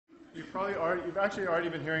you've actually already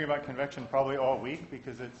been hearing about convection probably all week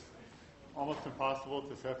because it's almost impossible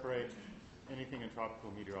to separate anything in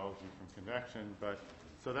tropical meteorology from convection. But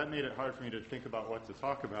so that made it hard for me to think about what to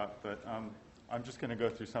talk about. But I'm just going to go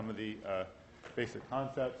through some of the basic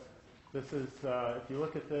concepts. This is, if you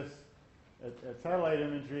look at this at satellite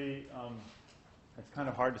imagery, it's kind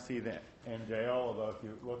of hard to see the NJL, although if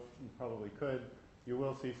you look, you probably could. You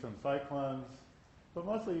will see some cyclones, but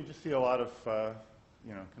mostly you just see a lot of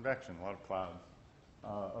convection, a lot of clouds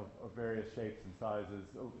of various shapes and sizes.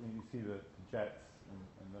 And you see the jets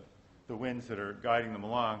and the winds that are guiding them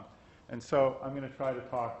along. And so I'm going to try to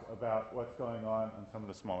talk about what's going on some of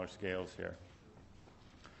the smaller scales here.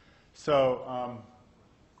 So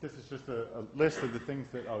this is just a list of the things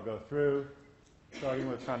that I'll go through, starting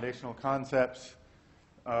with foundational concepts,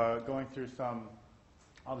 going through some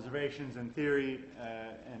observations and theory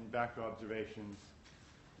and back to observations.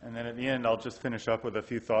 And then at the end, I'll just finish up with a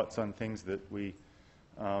few thoughts on things that we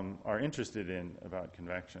are interested in about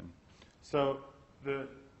convection. So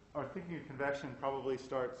our thinking of convection probably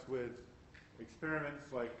starts with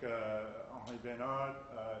experiments like Henri Bernard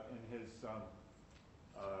in his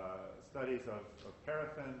studies of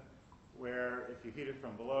paraffin, where if you heat it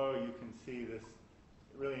from below, you can see this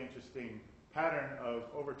really interesting pattern of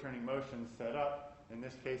overturning motions set up. In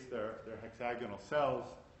this case, they're hexagonal cells.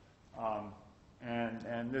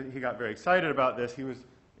 And he got very excited about this. He was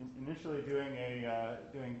initially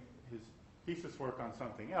doing his thesis work on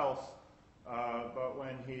something else, but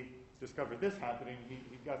when he discovered this happening,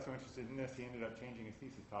 he got so interested in this, he ended up changing his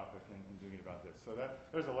thesis topic and doing it about this. So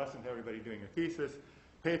there's a lesson to everybody doing a thesis.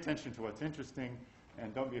 Pay attention to what's interesting,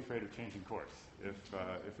 and don't be afraid of changing course if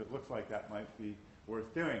it looks like that might be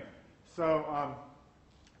worth doing. So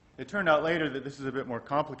it turned out later that this is a bit more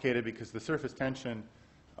complicated because the surface tension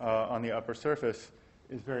on the upper surface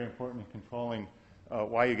is very important in controlling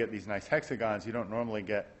why you get these nice hexagons. You don't normally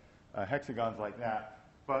get hexagons like that.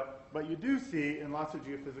 But you do see in lots of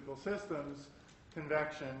geophysical systems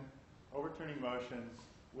convection, overturning motions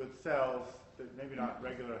with cells that maybe not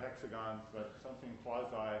regular hexagons, but something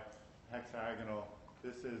quasi-hexagonal.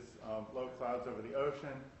 This is low clouds over the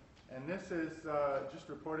ocean. And this is just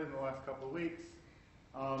reported in the last couple of weeks.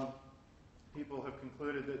 People have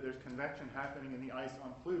concluded that there's convection happening in the ice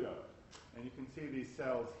on Pluto. And you can see these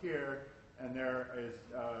cells here, and there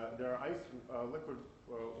are liquid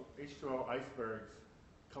H2O icebergs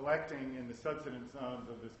collecting in the subsidence zones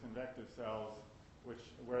of this convective cells,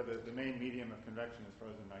 where the main medium of convection is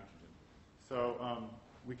frozen nitrogen. So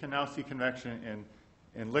we can now see convection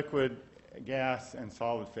in liquid, gas, and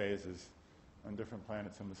solid phases on different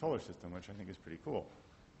planets in the solar system, which I think is pretty cool.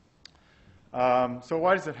 So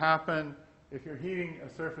why does it happen? If you're heating a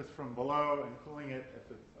surface from below and cooling it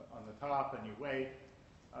on the top and you wait,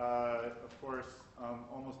 of course,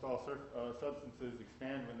 almost all substances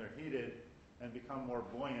expand when they're heated and become more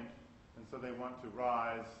buoyant, and so they want to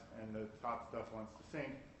rise, and the top stuff wants to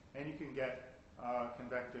sink, and you can get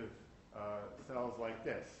convective cells like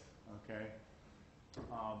this, okay,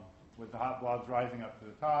 with the hot blobs rising up to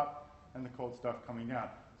the top and the cold stuff coming down.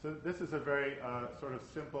 So this is a very sort of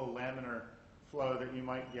simple laminar flow that you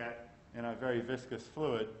might get in a very viscous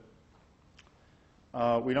fluid.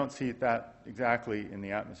 We don't see that exactly in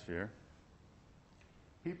the atmosphere.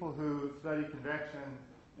 People who study convection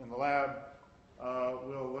in the lab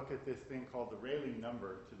will look at this thing called the Rayleigh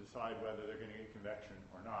number to decide whether they're going to get convection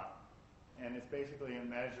or not. And it's basically a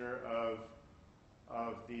measure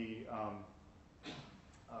of the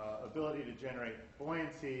ability to generate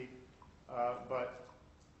buoyancy, but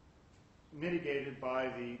mitigated by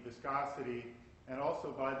the viscosity and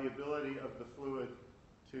also by the ability of the fluid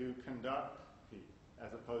to conduct heat,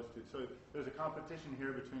 as opposed to, so there's a competition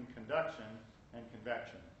here between conduction and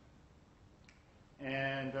convection.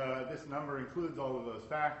 And this number includes all of those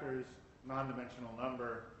factors. Non-dimensional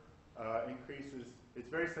number increases. It's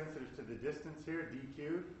very sensitive to the distance here,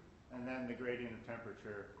 dq, and then the gradient of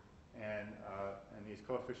temperature and these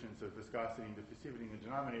coefficients of viscosity and diffusivity in the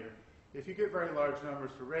denominator. If you get very large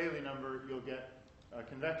numbers for Rayleigh number, you'll get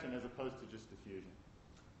convection as opposed to just diffusion.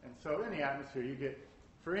 And so in the atmosphere, you get,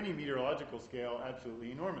 for any meteorological scale,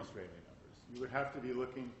 absolutely enormous Rayleigh numbers. You would have to be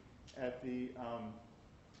looking at the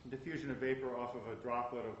diffusion of vapor off of a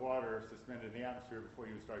droplet of water suspended in the atmosphere before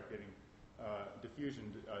you start getting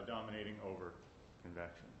diffusion dominating over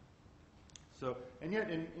convection. So, and yet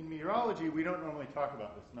in meteorology, we don't normally talk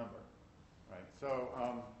about this number, right? So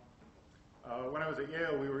when I was at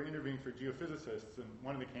Yale, we were interviewing for geophysicists, and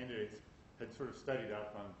one of the candidates had sort of studied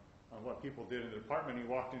up on what people did in the department. He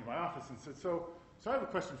walked into my office and said, so I have a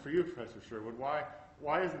question for you, Professor Sherwood.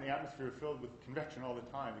 Why isn't the atmosphere filled with convection all the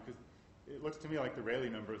time? Because it looks to me like the Rayleigh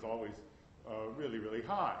number is always really, really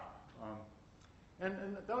high.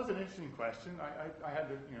 And that was an interesting question. I had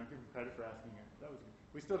to give him credit for asking it. That was good.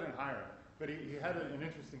 We still didn't hire him, but he had an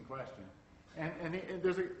interesting question. And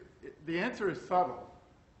the answer is subtle,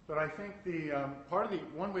 but I think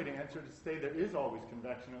one way to answer it is to say there is always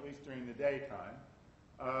convection, at least during the daytime.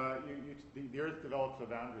 The Earth develops a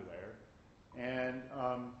boundary layer, and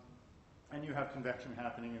you have convection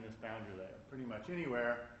happening in this boundary layer pretty much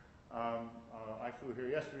anywhere. I flew here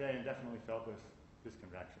yesterday and definitely felt this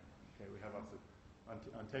convection. Okay, we have lots of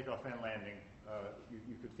on takeoff and landing,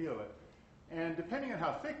 you could feel it. And depending on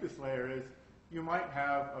how thick this layer is, you might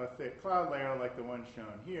have a thick cloud layer like the one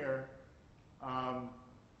shown here.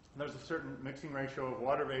 There's a certain mixing ratio of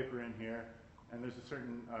water vapor in here, and there's a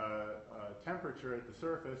certain temperature at the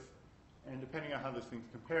surface. And depending on how those things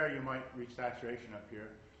compare, you might reach saturation up here.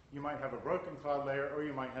 You might have a broken cloud layer, or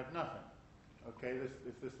you might have nothing. Okay,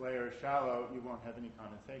 if this layer is shallow, you won't have any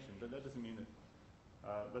condensation, but that doesn't mean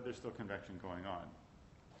that, but there's still convection going on.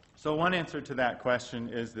 So one answer to that question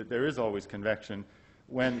is that there is always convection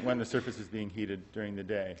when the surface is being heated during the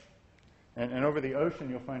day. And over the ocean,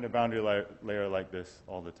 you'll find a boundary layer like this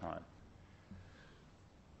all the time.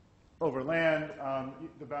 Over land,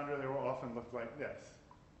 the boundary layer will often look like this,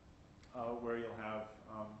 where you'll have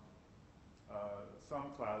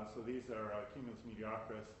some clouds. So these are cumulus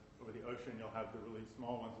mediocris. Over the ocean, you'll have the really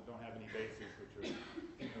small ones that don't have any bases,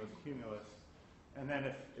 which are cumulus. And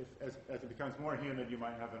then as it becomes more humid, you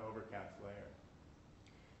might have an overcast layer.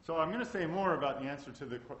 So I'm going to say more about the answer to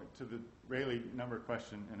the Rayleigh number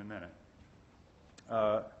question in a minute.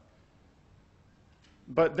 But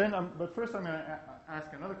first I'm going to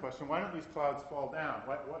ask another question. Why don't these clouds fall down?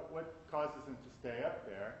 What causes them to stay up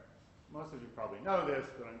there? Most of you probably know this,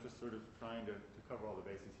 but I'm just sort of trying to cover all the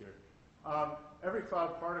bases here. Every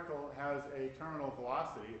cloud particle has a terminal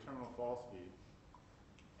velocity, a terminal fall speed.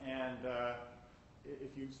 And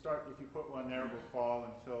if you put one there, it will fall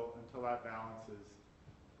until that balances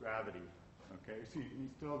gravity. Okay,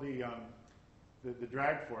 so the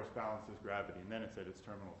drag force balances gravity, and then it's at its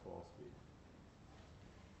terminal fall speed.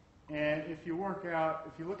 And if you look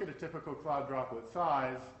at a typical cloud droplet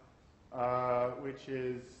size, which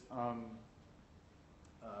is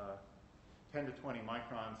 10 to 20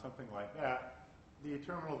 microns, something like that, the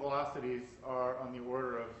terminal velocities are on the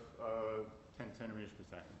order of 10 centimeters per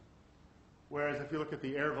second. Whereas if you look at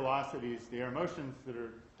the air velocities, the air motions that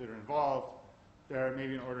are involved, they're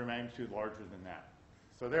maybe an order of magnitude larger than that.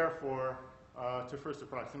 So therefore, to first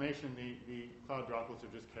approximation, the cloud droplets are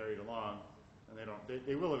just carried along, and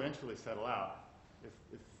they will eventually settle out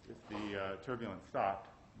if the turbulence stopped,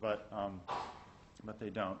 but they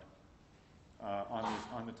don't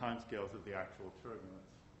on the time scales of the actual turbulence.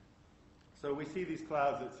 So we see these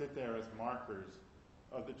clouds that sit there as markers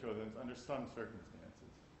of the turbulence under some circumstances.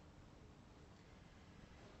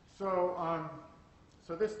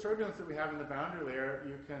 So this turbulence that we have in the boundary layer,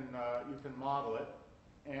 you can model it.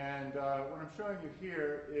 And what I'm showing you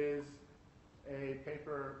here is a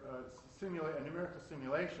paper, a numerical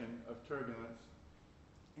simulation of turbulence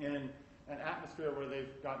in an atmosphere where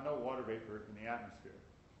they've got no water vapor in the atmosphere.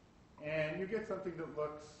 And you get something that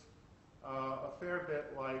looks a fair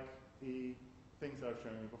bit like the things I've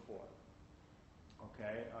shown you before.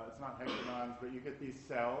 Okay, it's not hexagons, but you get these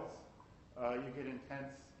cells. You get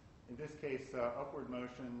intense, in this case, upward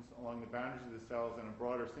motions along the boundaries of the cells and a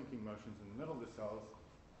broader sinking motions in the middle of the cells.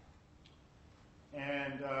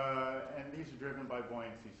 And these are driven by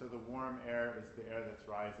buoyancy. So the warm air is the air that's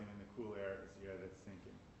rising, and the cool air is the air that's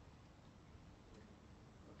sinking.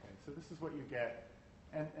 Okay, so this is what you get.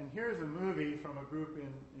 And here's a movie from a group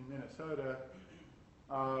in Minnesota,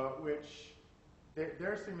 which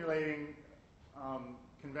they're simulating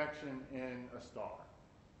convection in a star.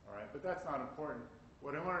 All right, but that's not important.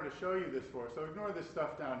 What I wanted to show you this for, so ignore this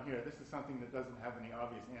stuff down here. This is something that doesn't have any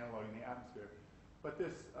obvious analog in the atmosphere. But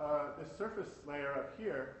this surface layer up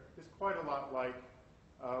here is quite a lot like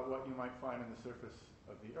what you might find on the surface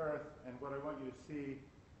of the Earth. And what I want you to see,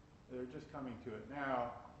 they're just coming to it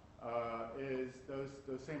now, is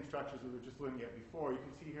those same structures we were just looking at before. You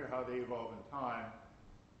can see here how they evolve in time,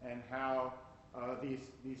 and how these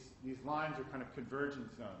lines are kind of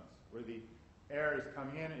convergence zones, where the air is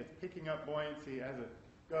coming in, it's picking up buoyancy as it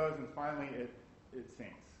goes, and finally it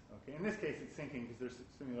sinks. Okay, in this case it's sinking because they're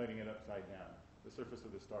simulating it upside down. The surface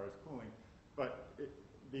of the star is cooling, but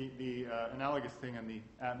the analogous thing in the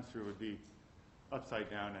atmosphere would be upside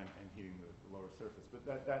down and heating the lower surface. But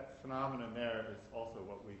that phenomenon there is also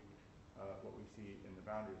what we see in the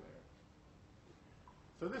boundary layer.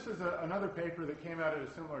 So this is another paper that came out at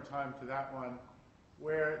a similar time to that one,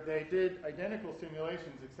 where they did identical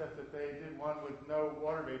simulations, except that they did one with no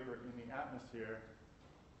water vapor in the atmosphere,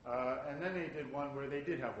 and then they did one where they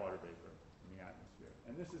did have water vapor in the atmosphere.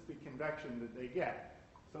 And this is the convection that they get.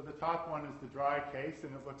 So the top one is the dry case,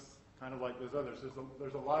 and it looks kind of like those others.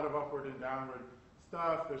 There's a lot of upward and downward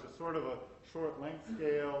stuff. There's a sort of a short length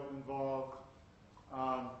scale involved.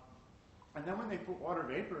 And then when they put water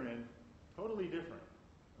vapor in, totally different.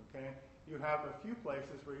 Okay? You have a few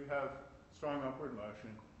places where you have strong upward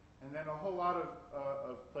motion, and then a whole lot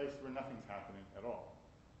of places where nothing's happening at all.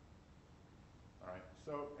 All right.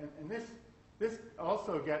 So, and this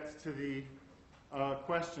also gets to the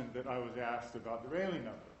question that I was asked about the Rayleigh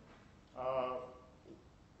number.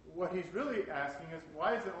 What he's really asking is,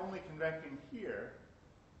 why is it only convecting here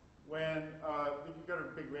when you've got a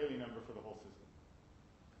big Rayleigh number for the whole system?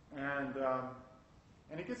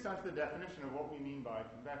 And it gets down to the definition of what we mean by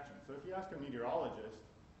convection. So if you ask a meteorologist,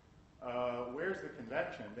 where's the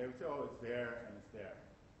convection, they would say, oh, it's there and it's there.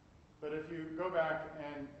 But if you go back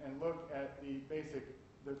and look at the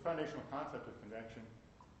foundational concept of convection,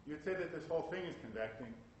 you'd say that this whole thing is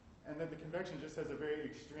convecting, and that the convection just has a very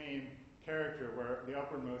extreme character where the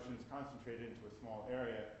upward motion is concentrated into a small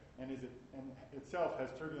area, and itself has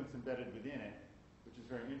turbulence embedded within it, which is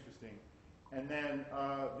very interesting. And then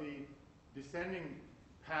the descending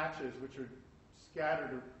patches, which are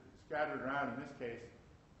scattered around in this case,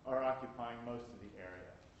 are occupying most of the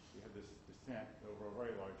area. You have this descent over a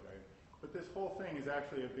very large area. But this whole thing is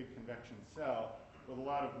actually a big convection cell with a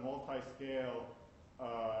lot of multi-scale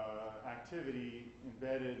activity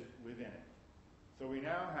embedded within it. So we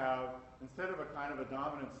now have, instead of a kind of a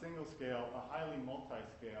dominant single scale, a highly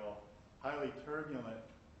multi-scale, highly turbulent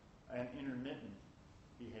and intermittent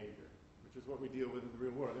behavior, which is what we deal with in the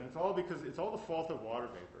real world. And it's all because it's all the fault of water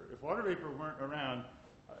vapor. If water vapor weren't around,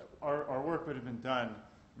 our work would have been done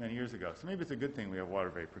many years ago. So maybe it's a good thing we have water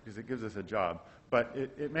vapor because it gives us a job. But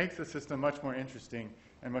it makes the system much more interesting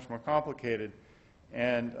and much more complicated.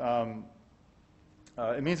 And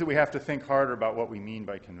it means that we have to think harder about what we mean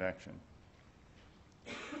by convection.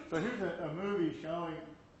 So here's a movie showing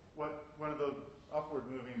what one of the upward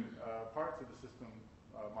moving parts of the system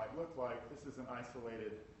might look like. This is an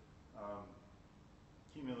isolated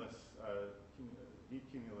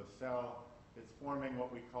deep cumulus cell. It's forming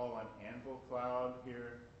what we call an anvil cloud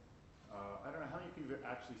here. I don't know how many people have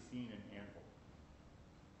actually seen an anvil,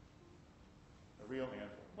 a real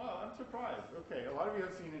anvil. Well, I'm surprised. Okay, a lot of you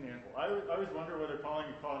have seen an anvil. I always wonder whether calling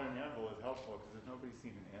it an anvil is helpful, because if nobody's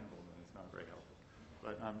seen an anvil, then it's not very helpful.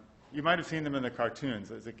 But you might have seen them in the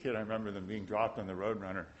cartoons. As a kid, I remember them being dropped on the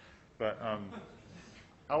Roadrunner. But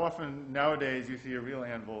how often nowadays you see a real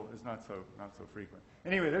anvil is not so frequent.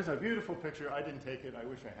 Anyway, there's a beautiful picture. I didn't take it. I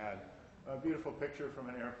wish I had. A beautiful picture from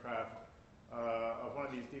an aircraft of one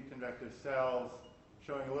of these deep convective cells,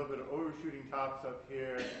 showing a little bit of overshooting tops up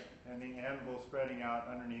here, and the anvil spreading out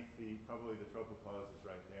underneath probably the tropopause is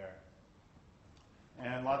right there.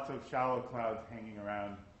 And lots of shallow clouds hanging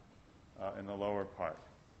around in the lower part.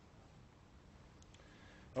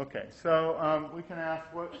 Okay, so we can ask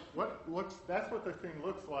that's what the thing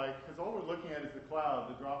looks like, because all we're looking at is the cloud,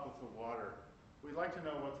 the droplets of water. We'd like to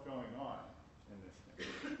know what's going on in this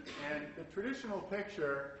thing. And the traditional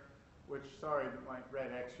picture, which, sorry, my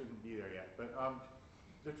red X shouldn't be there yet, but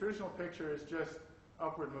the traditional picture is just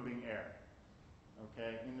upward moving air,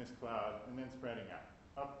 okay, in this cloud, and then spreading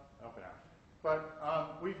out, up and out.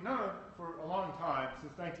 But we've known for a long time,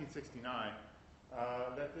 since 1969,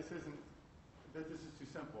 that this is too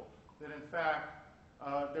simple. That in fact,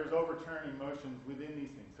 there's overturning motions within these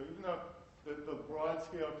things. So even though the broad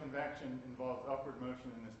scale convection involves upward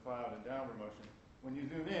motion in this cloud and downward motion, when you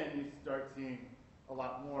zoom in, you start seeing a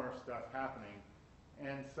lot more stuff happening.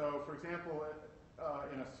 And so, for example,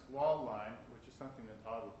 in a squall line, which is something that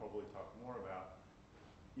Todd will probably talk more about,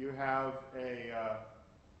 you have a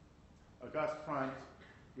gust front,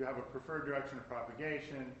 you have a preferred direction of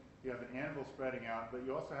propagation, you have an anvil spreading out, but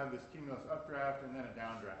you also have this cumulus updraft and then a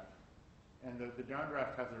downdraft. And the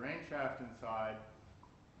downdraft has a rain shaft inside,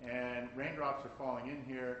 and raindrops are falling in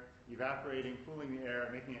here, evaporating, cooling the air,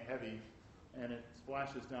 making it heavy, and it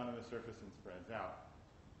splashes down on the surface and spreads out.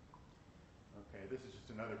 Okay, this is just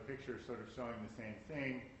another picture sort of showing the same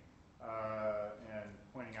thing and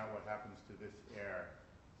pointing out what happens to this air.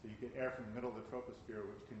 So you get air from the middle of the troposphere,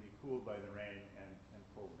 which can be cooled by the rain and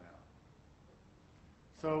pulled down.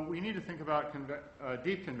 So we need to think about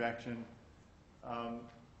deep convection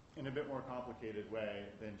in a bit more complicated way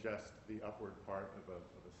than just the upward part of a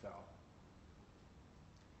cell.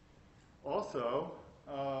 Also,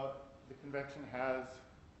 the convection has,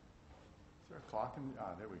 is there a clock in the,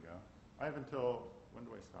 there we go. I have until, when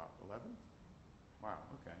do I stop, 11? Wow,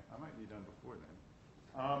 okay. I might be done before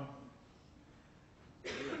then.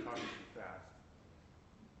 Maybe I'm talking too fast.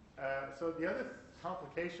 So the other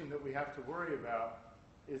complication that we have to worry about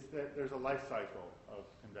is that there's a life cycle of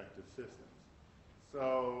convective systems.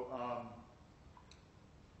 So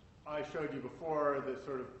I showed you before that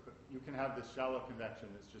sort of you can have this shallow convection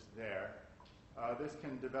that's just there. This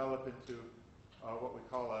can develop into what we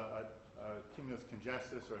call a cumulus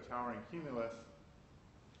congestus or a towering cumulus.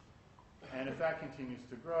 And if that continues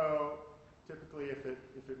to grow, typically if it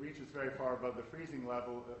reaches very far above the freezing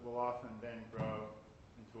level, it will often then grow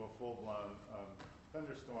into a full-blown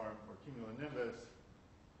thunderstorm or cumulonimbus.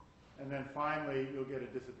 And then finally, you'll get a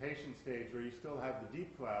dissipation stage where you still have the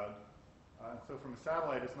deep cloud. So from a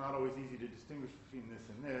satellite, it's not always easy to distinguish between this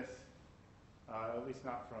and this, at least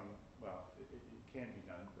not from, well, it can be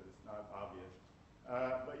done, but it's not obvious.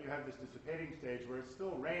 But you have this dissipating stage where it's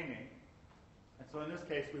still raining. And so in this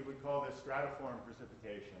case, we would call this stratiform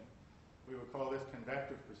precipitation. We would call this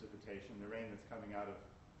convective precipitation, the rain that's coming out of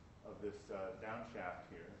this downshaft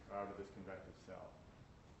here, out of this convective cell.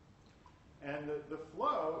 And the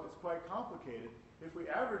flow is quite complicated. If we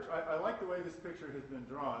average, I like the way this picture has been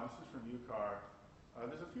drawn. This is from UCAR.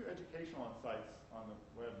 There's a few educational sites on the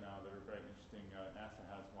web now that are very interesting. NASA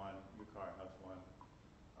has one, UCAR has one.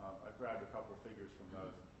 I've grabbed a couple of figures from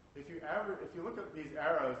those. If you look at these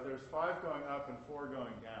arrows, there's 5 going up and 4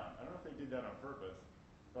 going down. I don't know if they did that on purpose,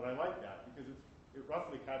 but I like that because it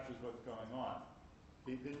roughly captures what's going on.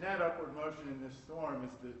 The net upward motion in this storm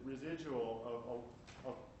is the residual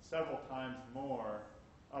of several times more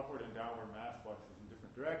upward and downward mass fluxes in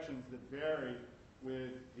different directions that vary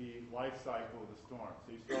with the life cycle of the storm.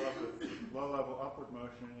 So you start off with low-level upward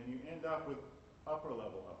motion, and you end up with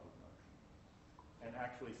upper-level upward motion. And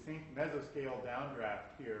actually mesoscale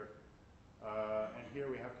downdraft here, and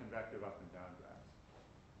here we have convective up and downdrafts.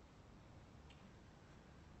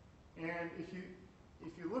 And if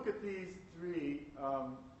you look at these 3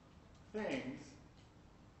 things,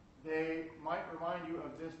 they might remind you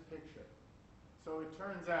of this picture. So it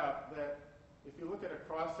turns out that if you look at a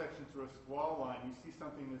cross-section through a squall line, you see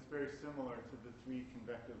something that's very similar to the 3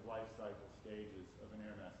 convective life cycle stages of an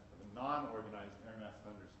air mass, of a non-organized air mass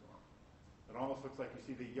thunderstorm. It almost looks like you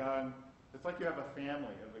see the young, it's like you have a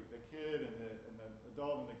family of the kid and the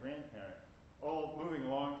adult and the grandparent all moving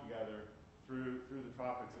along together through the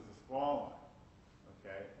tropics as a squall line.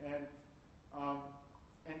 Okay,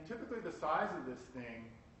 and typically the size of this thing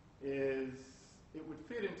is, it would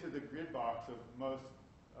fit into the grid box of most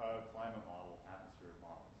climate model, atmospheric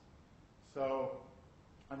models. So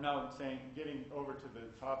I'm now getting over to the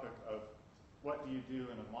topic of what do you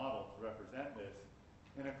do in a model to represent this.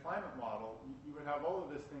 In a climate model, you would have all of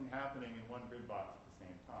this thing happening in one grid box at the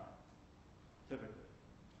same time, typically.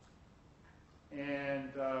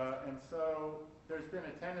 And so there's been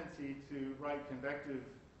a tendency to write convective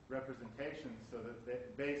representations so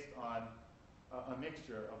that based on a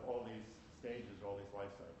mixture of all these stages, all these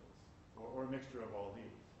life cycles, or a mixture of all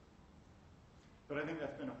these. But I think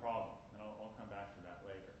that's been a problem, and I'll come back to that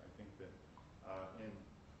later. I think that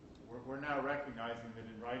we're now recognizing that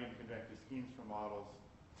in writing convective schemes for models,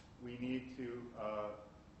 we need to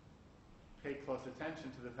pay close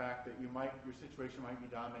attention to the fact that your situation might be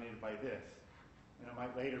dominated by this, and it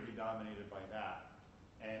might later be dominated by that.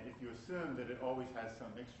 And if you assume that it always has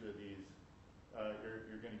some mixture of these,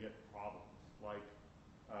 you're going to get problems, like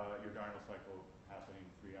your diurnal cycle happening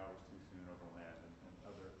 3 hours too soon over land and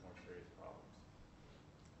other more serious problems.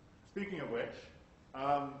 Speaking of which,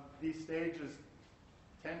 these stages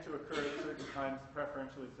tend to occur at certain times,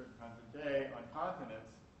 preferentially certain times of day, on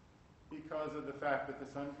continents because of the fact that the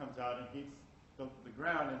sun comes out and heats the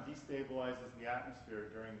ground and destabilizes the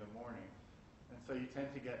atmosphere during the morning. And so you tend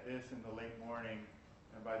to get this in the late morning,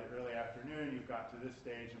 and by the early afternoon you've got to this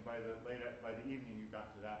stage, and by the evening you've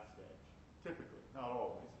got to that stage. Typically, not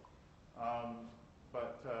always,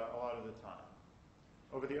 but a lot of the time.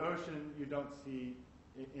 Over the ocean, you don't see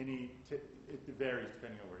any, it varies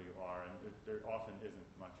depending on where you are, and there often isn't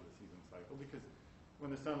much of a season cycle because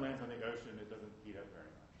when the sun lands on the ocean, it doesn't heat up very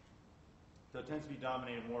much. So it tends to be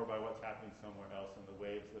dominated more by what's happening somewhere else and the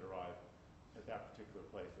waves that arrive at that particular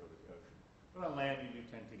place over the ocean. But on land, you do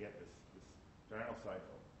tend to get this diurnal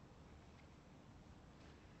cycle.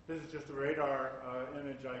 This is just a radar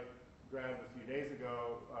image I grabbed a few days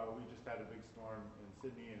ago. We just had a big storm in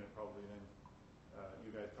Sydney, and it probably then,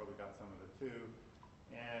 you guys probably got some of it too.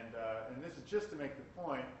 And this is just to make the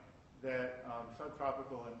point that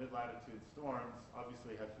subtropical and mid-latitude storms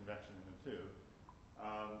obviously have convection in them too.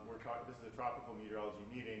 This is a tropical meteorology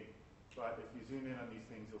meeting, but if you zoom in on these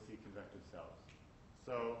things, you'll see convective cells.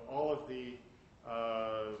 So all of the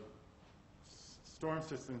storm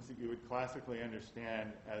systems that you would classically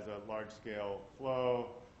understand as a large-scale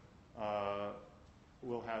flow.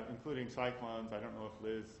 We'll have, including cyclones. I don't know if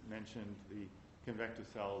Liz mentioned the convective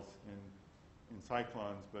cells in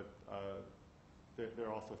cyclones, but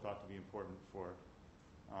they're also thought to be important for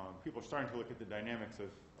people are starting to look at the dynamics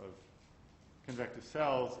of convective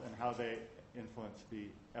cells and how they influence the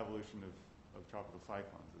evolution of tropical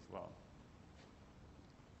cyclones as well.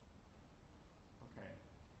 Okay,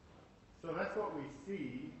 so that's what we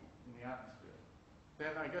see in the atmosphere.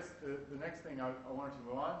 Then I guess the next thing I wanted to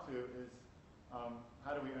move on to is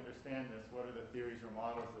how do we understand this? What are the theories or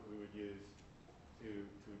models that we would use to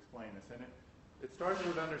explain this? And it starts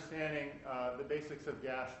with understanding the basics of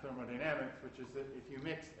gas thermodynamics, which is that if you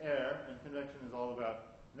mix air, and convection is all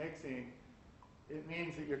about mixing, it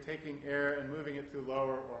means that you're taking air and moving it through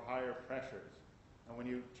lower or higher pressures. And when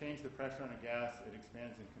you change the pressure on a gas, it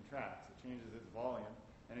expands and contracts. It changes its volume,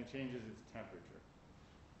 and it changes its temperature.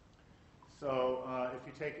 So if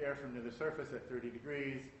you take air from near the surface at 30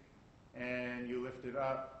 degrees and you lift it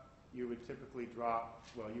up, you would typically drop,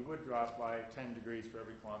 well, you would drop by 10 degrees for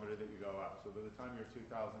every kilometer that you go up. So by the time you're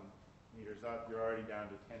 2,000 meters up, you're already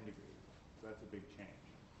down to 10 degrees. So that's a big change.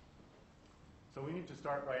 So we need to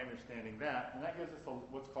start by understanding that, and that gives us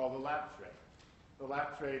what's called a lapse rate. The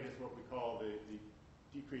lapse rate is what we call the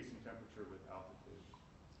decrease in temperature with altitude.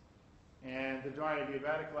 And the dry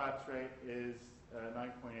adiabatic lapse rate is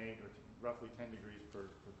 9.8, or roughly 10 degrees per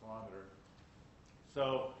kilometer.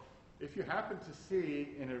 So if you happen to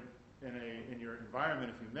see in your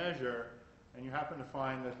environment, if you measure, and you happen to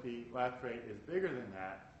find that the lapse rate is bigger than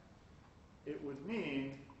that, it would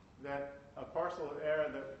mean that a parcel of air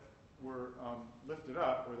that were lifted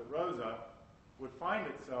up, or that rose up, would find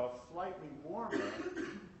itself slightly warmer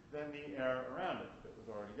than the air around it that was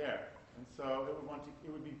already there. And so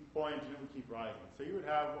it would be buoyant and it would keep rising. So you would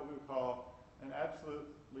have what we would call an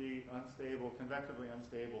absolutely unstable, convectively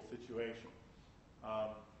unstable situation.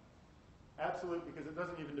 Absolute because it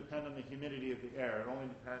doesn't even depend on the humidity of the air. It only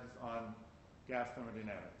depends on gas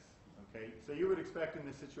thermodynamics. Okay? So you would expect in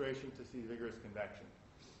this situation to see vigorous convection.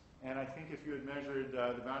 And I think if you had measured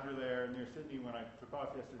the boundary layer near Sydney when I took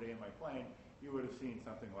off yesterday in my plane, you would have seen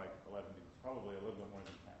something like 11 degrees, probably a little bit more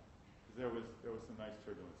than 10. Because there was some nice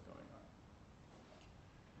turbulence going on.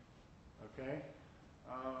 Okay?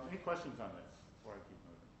 Any questions on this before I keep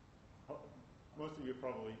moving? Most of you have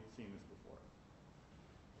probably seen this before.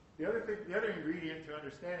 The other ingredient to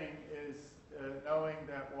understanding is knowing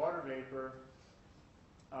that water vapor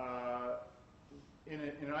in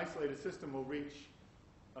an isolated system will reach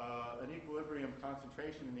an equilibrium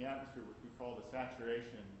concentration in the atmosphere, which we call the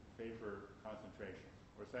saturation vapor concentration,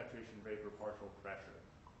 or saturation vapor partial pressure,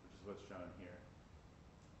 which is what's shown here.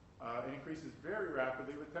 It increases very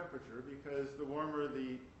rapidly with temperature because the warmer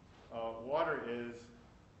the water is,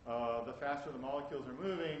 the faster the molecules are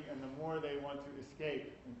moving, and the more they want to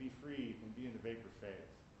escape and be freed and be in the vapor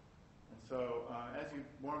phase. And so as you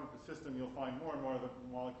warm up the system, you'll find more and more of the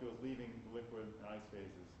molecules leaving the liquid and ice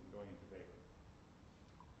phases and going into vapor,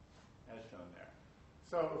 as shown there.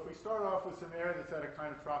 So if we start off with some air that's at a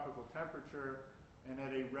kind of tropical temperature and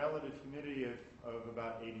at a relative humidity of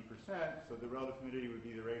about 80%, so the relative humidity would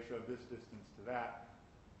be the ratio of this distance to that,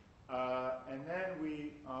 and then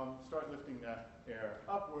we start lifting that air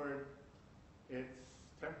upward, its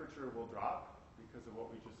temperature will drop because of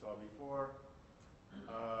what we just saw before.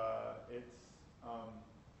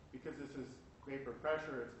 Because this is vapor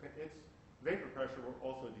pressure, its vapor pressure will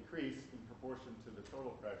also decrease in proportion to the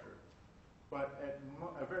total pressure, but at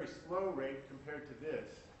a very slow rate compared to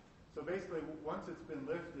this. So basically, once it's been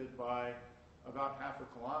lifted by about half a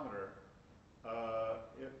kilometer,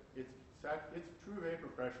 its true vapor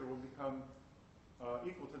pressure will become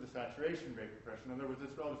equal to the saturation vapor pressure. In other words,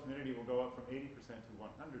 this relative humidity will go up from 80% to 100%,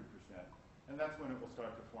 and that's when it will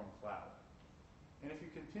start to form cloud. And if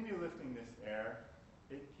you continue lifting this air,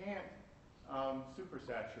 it can't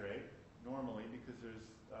supersaturate normally because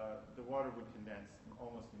the water would condense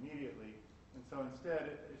almost immediately. And so instead,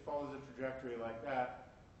 it follows a trajectory like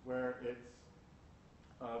that, where its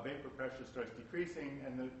vapor pressure starts decreasing,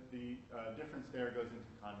 and the difference there goes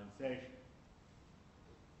into condensation.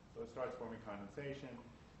 So it starts forming condensation,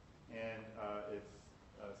 and it's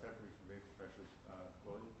separated from vapor pressure.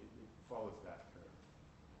 It follows that curve.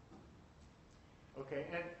 Okay,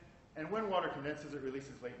 and when water condenses, it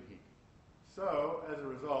releases latent heat. So as a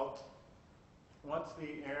result, once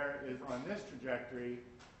the air is on this trajectory,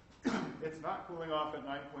 it's not cooling off at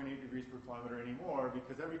 9.8 degrees per kilometer anymore,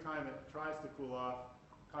 because every time it tries to cool off,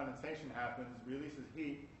 condensation happens, releases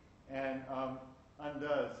heat, and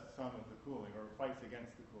undoes some of the cooling, or fights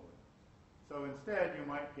against the cooling. So instead, you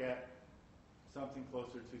might get something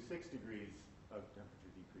closer to 6 degrees of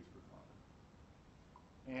temperature decrease per quantum.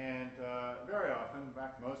 And very often, in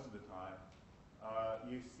fact most of the time,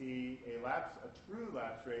 you see a true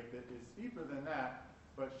lapse rate that is steeper than that,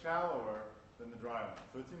 but shallower than the dry one.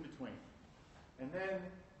 So it's in between. And then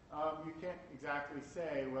you can't exactly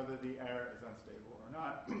say whether the air is unstable or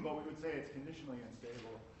not, but we would say it's conditionally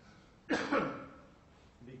unstable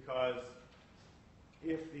because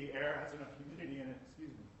if the air has enough humidity in it,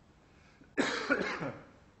 excuse me,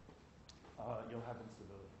 you'll have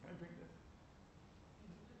instability. Can I drink this?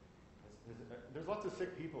 There's lots of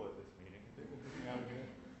sick people at this meeting.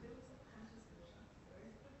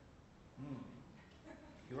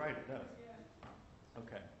 You're right, it does.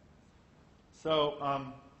 Okay. So,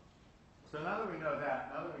 so now that we know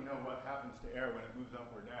that, now that we know what happens to air when it moves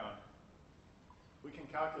up or down, we can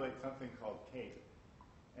calculate something called CAPE.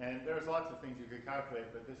 And there's lots of things you could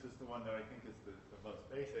calculate, but this is the one that I think is the most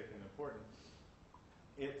basic and important.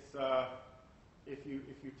 It's if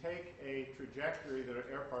you take a trajectory that an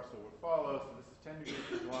air parcel would follow, so this is 10 degrees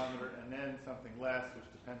per kilometer, and then something less, which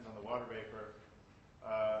depends on the water vapor,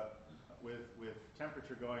 with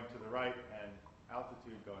temperature going to the right and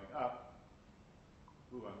altitude going up.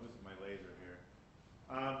 Ooh, I'm losing my laser here.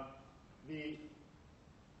 The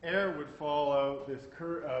air would follow this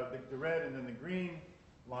the red and then the green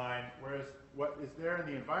line, whereas what is there in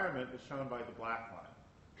the environment is shown by the black line.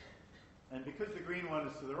 And because the green one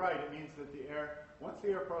is to the right, it means that the air, once the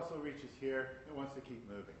air parcel reaches here, it wants to keep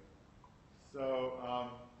moving. So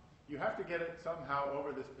you have to get it somehow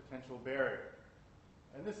over this potential barrier.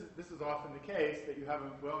 And this is often the case, that you have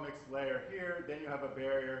a well-mixed layer here, then you have a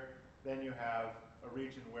barrier, then you have a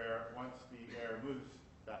region where once the air moves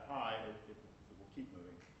that high, it will keep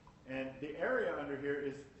moving. And the area under here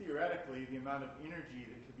is theoretically the amount of energy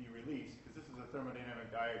that could be released, because this is a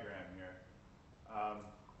thermodynamic diagram here,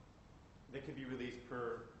 that could be released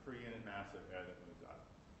per unit mass of air that moves up.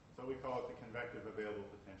 So we call it the convective available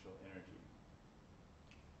potential energy.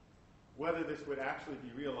 Whether this would actually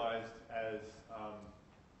be realized as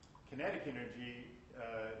kinetic energy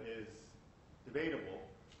is debatable,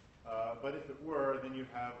 but if it were, then you'd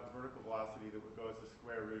have a vertical velocity that would go as the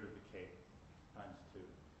square root of the CAPE times 2.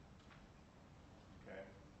 Okay?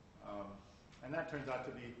 And that turns out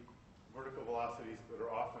to be vertical velocities that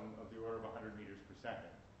are often of the order of 100 meters per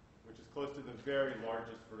second, which is close to the very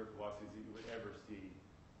largest vertical velocities that you would ever see,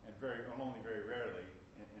 and only very rarely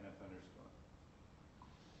in a thunderstorm.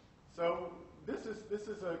 So this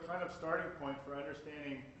is a kind of starting point for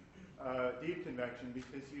understanding deep convection,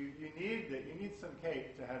 because you need some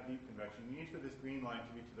CAPE to have deep convection. You need for this green line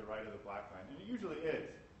to be to the right of the black line, and it usually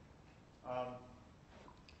is.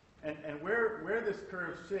 And where this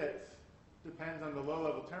curve sits depends on the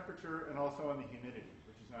low-level temperature and also on the humidity,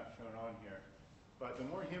 which is not shown on here. But the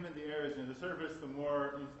more humid the air is near the surface, the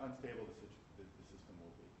more unstable the system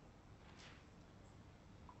will be.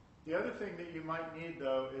 The other thing that you might need,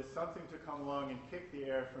 though, is something to come along and kick the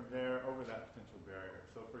air from there over that potential barrier.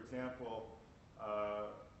 So, for example,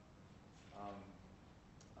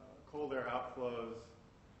 cold air outflows,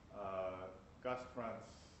 gust fronts,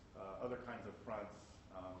 other kinds of fronts,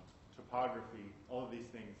 topography, all of these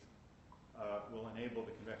things will enable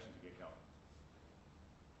the convection to get going.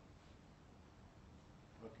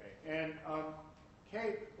 Okay, and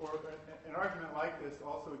CAPE, or an argument like this,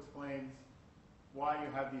 also explains why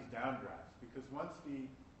you have these downdrafts. Because once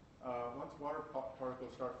water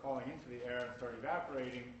particles start falling into the air and start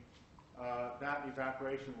evaporating, that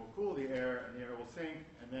evaporation will cool the air, and the air will sink.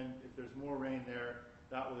 And then, if there's more rain there,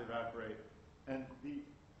 that will evaporate, and the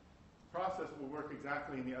process will work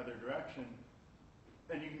exactly in the other direction.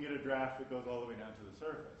 Then you can get a draft that goes all the way down to the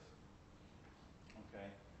surface.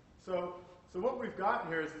 Okay, so what we've got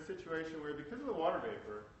here is a situation where, because of the water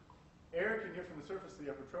vapor, air can get from the surface to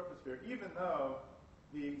the upper troposphere, even though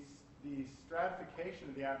the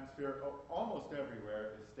stratification of the atmosphere almost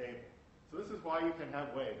everywhere is stable. So this is why you can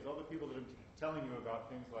have waves. All the people that have been telling you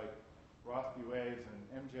about things like Rossby waves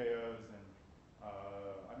and MJOs and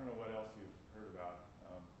I don't know what else you've heard about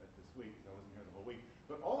at this week, because I wasn't here the whole week.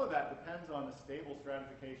 But all of that depends on the stable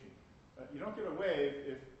stratification. You don't get a wave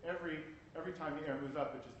if every time the air moves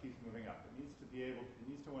up, it just keeps moving up. It needs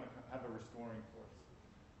to want to have a restoring force.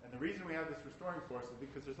 And the reason we have this restoring force is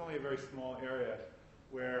because there's only a very small area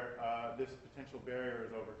where this potential barrier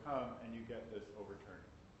is overcome, and you get this overturning.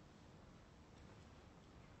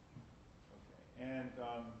 Okay, and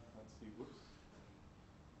let's see, whoops.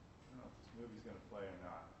 I don't know if this movie's going to play or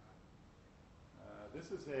not. This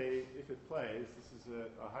is if it plays, this is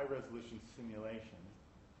a high-resolution simulation.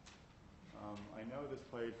 I know this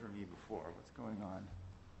played for me before. What's going on?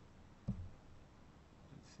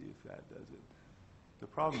 Let's see if that does it. the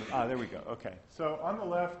problem is, there we go. Okay. So on the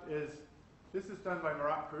left this is done by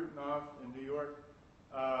Marat Krutenov in New York.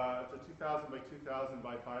 It's a 2,000 by 2,000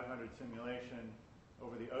 by 500 simulation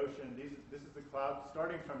over the ocean. This is the cloud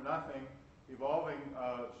starting from nothing, evolving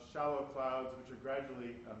shallow clouds which are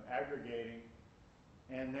gradually aggregating.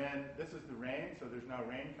 And then this is the rain, so there's now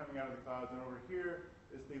rain coming out of the clouds. And over here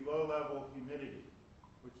is the low-level humidity,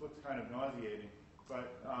 which looks kind of nauseating.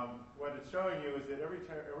 But what it's showing you is that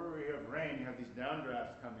everywhere you have rain, you have these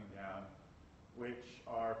downdrafts coming down, which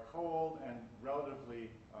are cold and relatively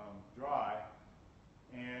dry,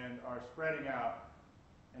 and are spreading out.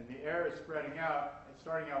 And the air is spreading out. It's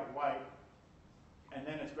starting out white, and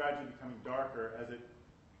then it's gradually becoming darker as it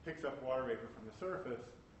picks up water vapor from the surface.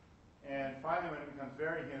 And finally, when it becomes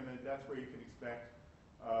very humid, that's where you can expect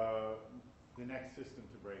the next system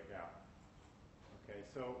to break out. Okay,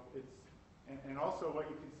 so it's, and also what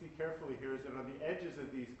you can see carefully here is that on the edges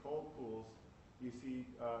of these cold pools, you see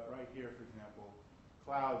right here, for example,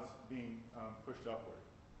 clouds being pushed upward.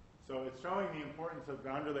 So it's showing the importance of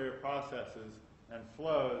boundary layer processes and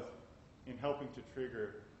flows in helping to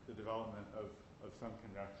trigger the development of some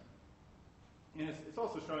convection. And it's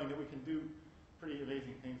also showing that we can do pretty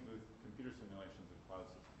amazing things with computer simulations of cloud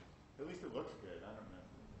systems. At least it looks good. I don't know.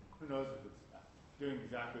 Who knows if it's doing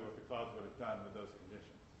exactly what the clouds would have done with those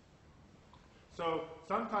conditions. So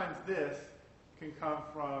sometimes this can come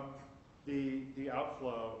from the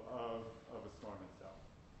outflow of a storm itself.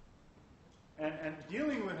 And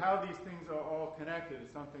dealing with how these things are all connected is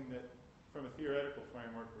something that, from a theoretical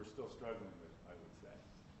framework, we're still struggling with, I would say.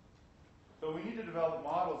 So we need to develop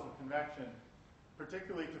models of convection,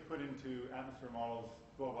 particularly to put into atmosphere models,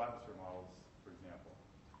 global atmosphere models, for example.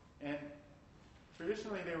 And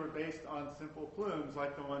traditionally, they were based on simple plumes,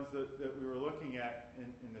 like the ones that we were looking at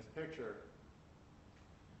in this picture,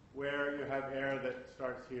 where you have air that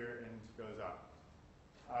starts here and goes up.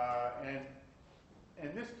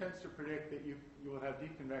 And this tends to predict that you will have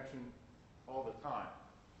deep convection all the time,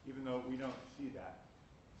 even though we don't see that.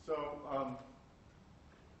 So,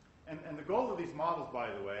 and the goal of these models,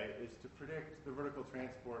 by the way, is to predict the vertical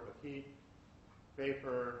transport of heat,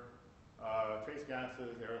 vapor, trace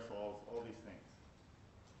gases, aerosols, all these things.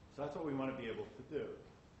 So that's what we want to be able to do.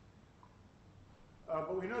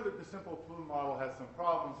 But we know that the simple plume model has some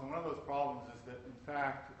problems, and one of those problems is that, in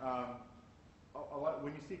fact,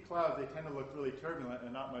 when you see clouds, they tend to look really turbulent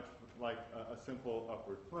and not much like a simple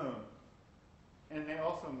upward plume. And they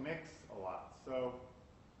also mix a lot. So,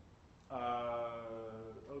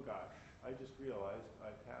 oh gosh, I just realized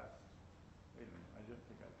I passed. Wait a minute, I didn't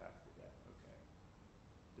think I passed it yet. Okay.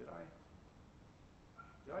 Did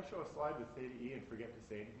I show a slide with theta E and forget to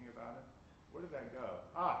say anything about it? Where did that go?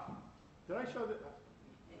 Did I show that?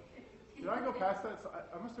 Did I go past that?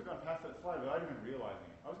 I must have gone past that slide without even realizing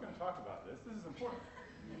it. I was going to talk about this. This is important.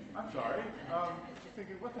 I'm sorry. Just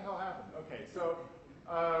thinking, what the hell happened? Okay, so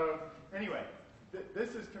anyway,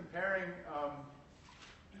 this is comparing.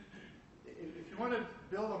 If you want to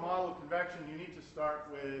build a model of convection, you need to start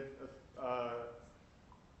with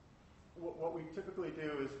what we typically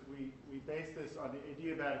do is we base this on the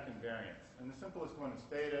adiabatic invariance. And the simplest one is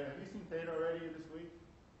theta. Have you seen theta already this week?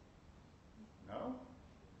 No?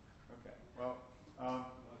 Okay. Well,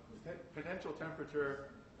 potential temperature.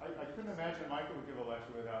 I couldn't imagine Michael would give a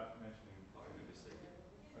lecture without mentioning.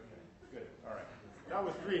 Okay, good. All right. That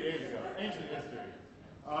was 3 days ago. Ancient history.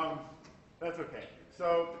 That's okay.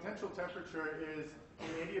 So potential temperature is an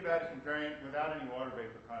adiabatic invariant without any water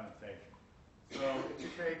vapor condensation. So if you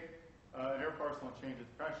take an air parcel and change its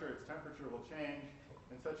pressure, its temperature will change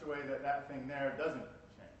in such a way that that thing there doesn't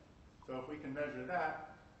change. So if we can measure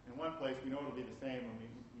that in one place, we know it'll be the same when we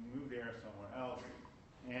move the air somewhere else.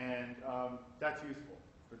 And that's useful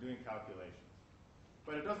for doing calculations.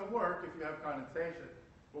 But it doesn't work if you have condensation.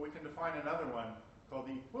 But we can define another one called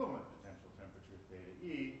the equivalent potential temperature, theta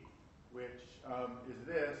E, which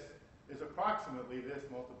is approximately this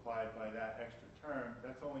multiplied by that extra term.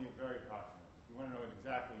 That's only a very approximate. If you want to know it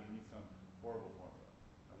exactly, you need some horrible formula.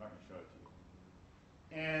 I'm not going to show it to you.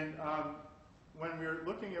 And when we're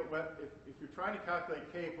looking at if you're trying to calculate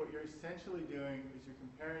CAPE, what you're essentially doing is you're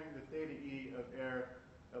comparing the theta E of air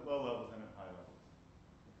at low levels and at high levels.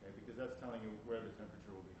 Okay, because that's telling you where the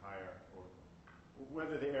temperature will be higher, or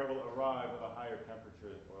whether the air will arrive at a higher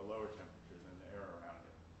temperature or a lower temperature than the air around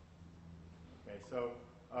it. Okay, so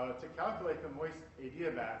to calculate the moist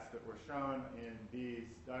adiabats that were shown in these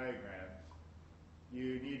diagrams,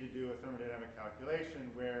 you need to do a thermodynamic calculation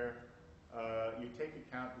where you take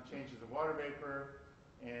account the changes of water vapor,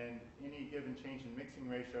 and any given change in mixing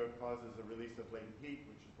ratio causes a release of latent heat,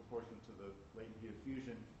 which is proportional to the latent heat of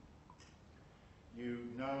fusion. You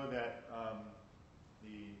know that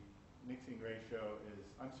the mixing ratio is,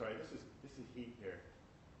 I'm sorry, this is heat here.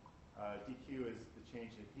 dQ is the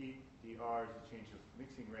change in heat, dR is the change of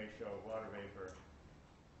mixing ratio of water vapor,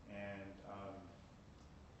 and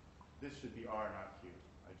this should be R, not Q.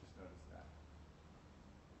 I just noticed that.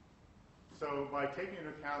 So by taking into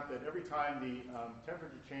account that every time the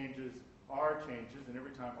temperature changes, R changes, and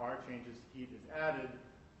every time R changes, heat is added,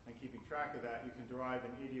 and keeping track of that, you can derive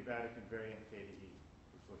an adiabatic invariant K to E,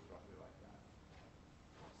 which looks roughly like that.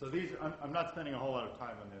 So these, I'm not spending a whole lot of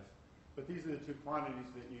time on this, but these are the two quantities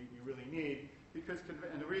that you really need, because,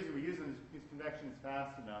 and the reason we use them is convection is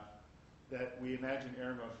fast enough that we imagine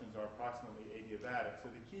air motions are approximately adiabatic. So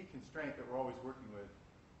the key constraint that we're always working with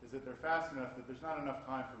is that they're fast enough that there's not enough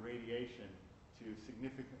time for radiation to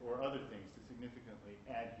or other things to significantly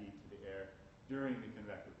add heat to the air during the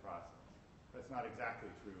convective process. That's not exactly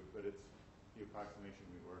true, but it's the approximation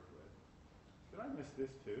we work with. Did I miss this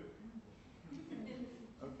too?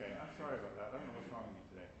 Okay, I'm sorry about that. I don't know what's wrong with me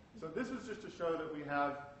today. So this was just to show that you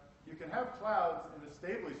can have clouds in a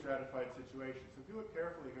stably stratified situation. So if you look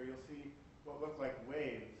carefully here, you'll see what look like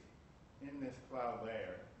waves in this cloud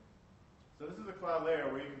layer. So this is a cloud layer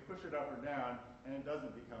where you can push it up or down, and it doesn't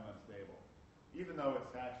become unstable, even though it's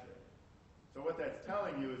saturated. So what that's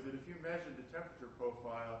telling you is that if you measured the temperature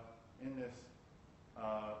profile in this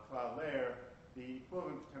cloud layer, the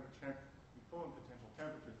equivalent potential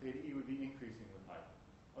temperature, theta E, would be increasing with height.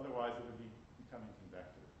 Otherwise, it would be becoming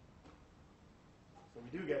convective. So we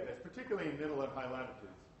do get this, particularly in middle and high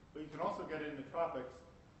latitudes. But you can also get it in the tropics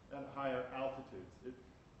at higher altitudes.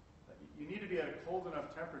 You need to be at a cold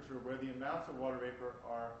enough temperature where the amounts of water vapor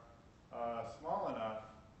are small enough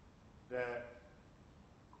that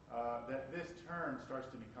that this term starts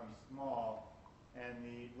to become small and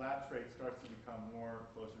the lapse rate starts to become more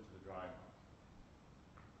closer to the drying one.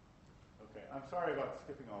 Okay, I'm sorry about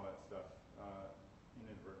skipping all that stuff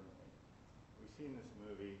inadvertently. We've seen this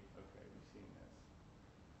movie. Okay, we've seen this.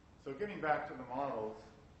 So getting back to the models,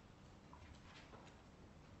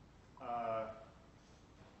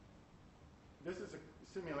 this is a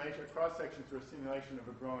simulation, a cross-section through a simulation of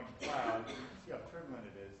a growing cloud. You can see how turbulent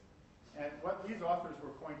it is. And what these authors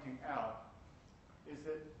were pointing out is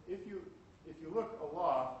that if you look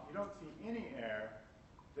aloft, you don't see any air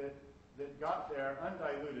that got there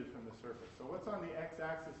undiluted from the surface. So what's on the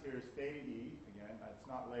x-axis here is theta E. Again, it's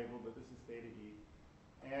not labeled, but this is theta E.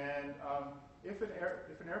 And if an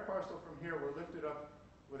air parcel from here were lifted up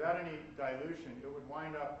without any dilution, it would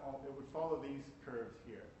follow these curves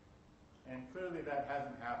here. And clearly that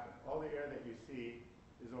hasn't happened. All the air that you see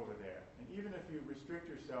is over there. And even if you restrict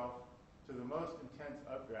yourself to the most intense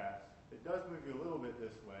updrafts, it does move you a little bit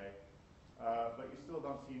this way, but you still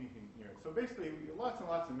don't see anything near it. So basically, lots and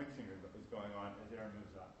lots of mixing is going on as air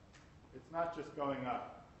moves up. It's not just going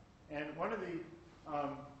up. And one of the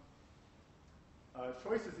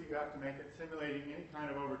choices that you have to make at simulating any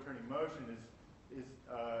kind of overturning motion is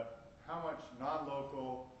how much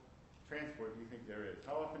non-local transport do you think there is?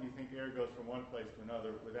 How often do you think air goes from one place to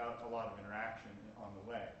another without a lot of interaction on the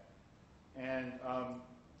way? And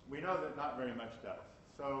we know that not very much does.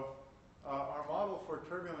 So our model for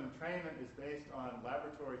turbulent entrainment is based on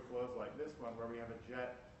laboratory flows like this one, where we have a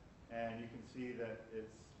jet, and you can see that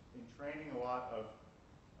it's entraining a lot of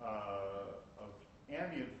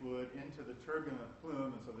ambient fluid into the turbulent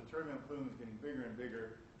plume, and so the turbulent plume is getting bigger and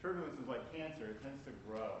bigger. Turbulence is like cancer. It tends to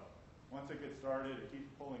grow. Once it gets started, it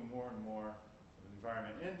keeps pulling more and more of the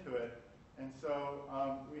environment into it. And so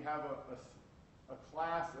we have a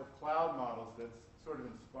class of cloud models that's sort of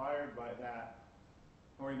inspired by that.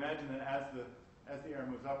 Or imagine that as the air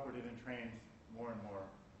moves upward, it entrains more and more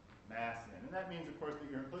mass in. And that means, of course, that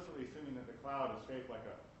you're implicitly assuming that the cloud is shaped like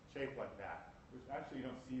that, which actually you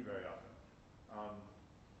don't see very often.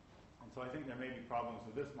 And so I think there may be problems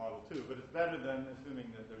with this model too, but it's better than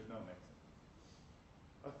assuming that there's no mixing.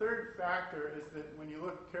 A third factor is that when you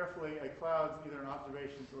look carefully at clouds, either in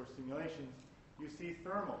observations or simulations, you see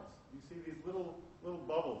thermals. You see these little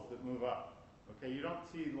bubbles that move up. Okay, you don't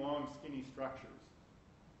see long, skinny structures.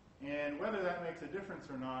 And whether that makes a difference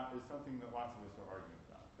or not is something that lots of us are arguing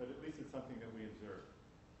about. But at least it's something that we observe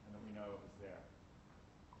and that we know is there.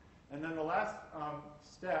 And then the last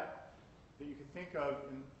step that you could think of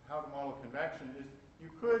in how to model convection is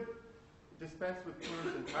you could dispense with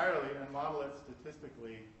plumes entirely and model it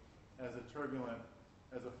statistically as a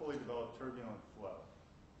fully developed turbulent flow.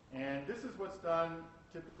 And this is what's done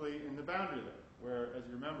typically in the boundary layer, where, as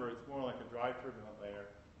you remember, it's more like a dry turbulent layer.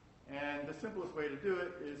 And the simplest way to do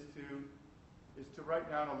it is to write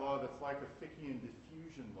down a law that's like a Fickian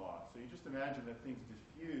diffusion law. So you just imagine that things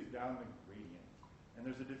diffuse down the gradient. And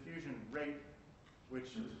there's a diffusion rate,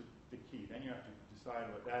 which is the key. Then you have to decide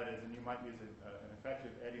what that is, and you might use an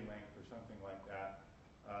effective eddy length or something like that.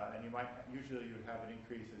 And usually you would have it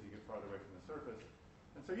increase as you get farther away from the surface.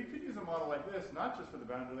 And so you could use a model like this, not just for the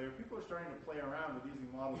boundary layer. People are starting to play around with using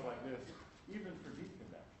models like this, even for deep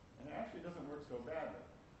convection. And it actually doesn't work so badly.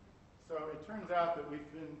 So it turns out that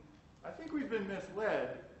I think we've been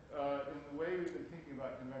misled in the way we've been thinking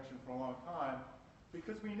about convection for a long time,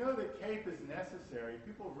 because we know that CAPE is necessary.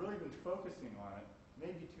 People have really been focusing on it,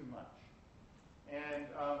 maybe too much. And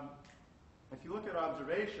if you look at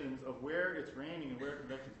observations of where it's raining and where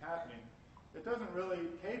convection is happening, CAPE doesn't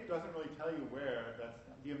really tell you where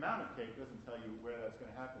the amount of CAPE doesn't tell you where that's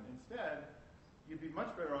going to happen. Instead, you'd be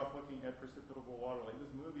much better off looking at precipitable water, like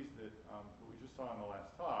those movies that we just saw in the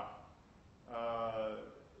last talk.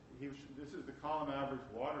 This is the column average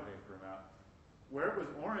water vapor amount. Where it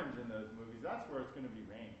was orange in those movies, that's where it's going to be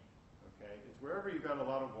raining. Okay, it's wherever you've got a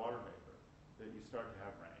lot of water vapor that you start to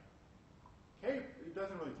have rain. CAPE, it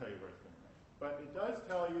doesn't really tell you where it's going to rain, but it does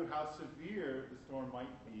tell you how severe the storm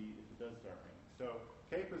might be if it does start raining. So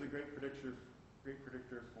CAPE is a great predictor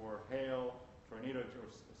for hail, tornado,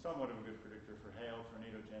 or somewhat of a good predictor for hail,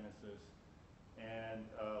 tornadogenesis, and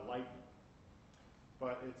lightning.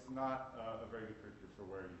 But it's not a very good predictor for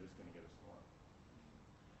where you're just going to get a storm.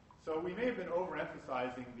 So we may have been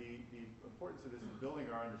overemphasizing the importance of this in building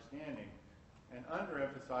our understanding, and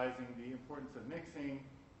underemphasizing the importance of mixing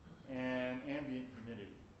and ambient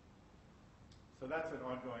humidity. So that's an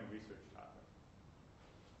ongoing research topic.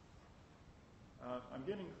 I'm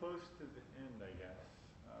getting close to the end, I guess.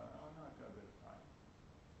 I've got a bit of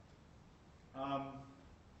time.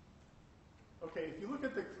 Okay, if you look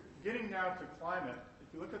at getting now to climate,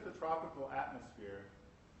 if you look at the tropical atmosphere,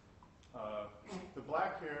 the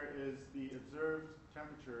black here is the observed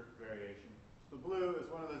temperature variation. The blue is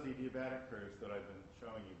one of those adiabatic curves that I've been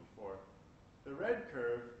showing you before. The red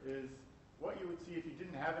curve is what you would see if you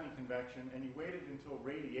didn't have any convection and you waited until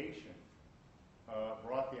radiation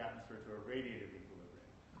brought the atmosphere to a radiative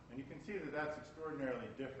equilibrium. And you can see that that's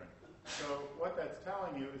extraordinarily different. So what that's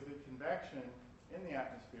telling you is that convection in the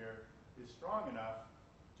atmosphere is strong enough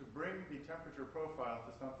to bring the temperature profile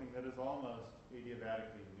to something that is almost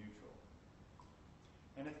adiabatically neutral.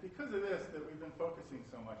 And it's because of this that we've been focusing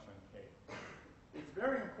so much on CAPE. It's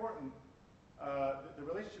very important, the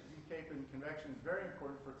relationship between CAPE and convection is very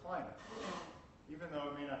important for climate, even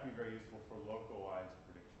though it may not be very useful for localized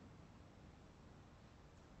prediction.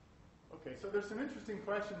 Okay, so there's some interesting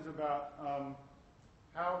questions about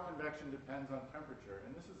how convection depends on temperature.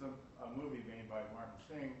 And this is a movie made by Martin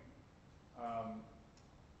Singh,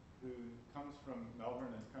 who comes from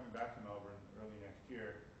Melbourne and is coming back to Melbourne early next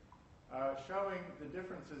year, showing the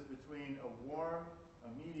differences between a warm, a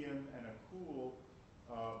medium, and a cool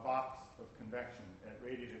box of convection at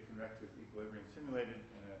radiative convective equilibrium simulated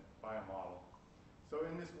by a model. So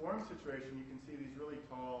in this warm situation, you can see these really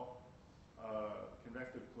tall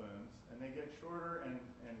convective plumes, and they get shorter and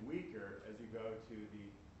weaker as you go to the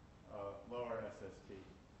lower SST.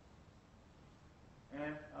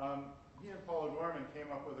 And he and Paul O'Gorman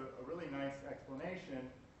came up with a really nice explanation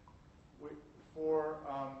for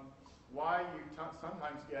why you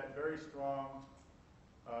sometimes get very strong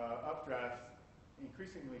updrafts,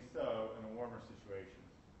 increasingly so in a warmer situation.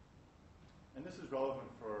 And this is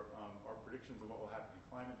relevant for our predictions of what will happen in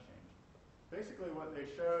climate change. Basically what they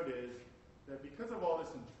showed is that because of all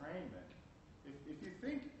this entrainment, if you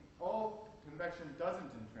think all convection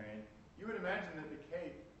doesn't entrain, you would imagine that the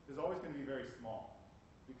CAPE is always going to be very small,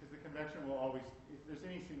 because the convection will always, if there's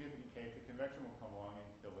any significant CAPE, the convection will come along and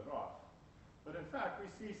kill it off. But in fact, we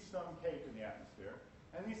see some CAPE in the atmosphere,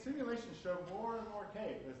 and these simulations show more and more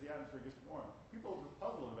CAPE as the atmosphere gets warm. People have been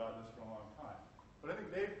puzzled about this for a long time. But I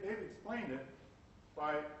think they've explained it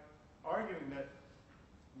by arguing that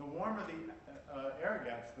the warmer the air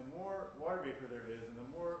gets, the more water vapor there is, and the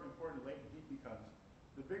more important latent heat becomes,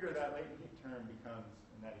 the bigger that latent heat term becomes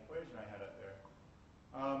in that equation I had up there.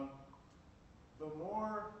 The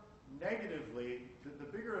more negatively, the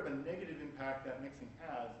bigger of a negative impact that mixing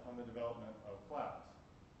has on the development of clouds.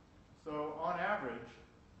 So on average,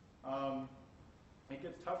 it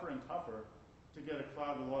gets tougher and tougher to get a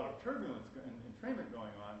cloud with a lot of turbulence and entrainment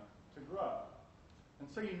going on to grow. And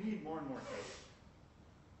so you need more and more CAPE.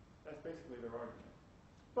 That's basically their argument.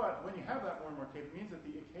 But when you have that more and more CAPE, it means that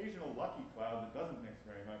the occasional lucky cloud that doesn't mix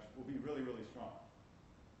very much will be really, really strong.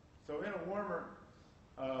 So in a warmer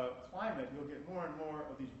climate, you'll get more and more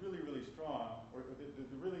of these really, really strong, or the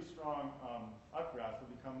really strong updrafts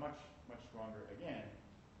will become much, much stronger again,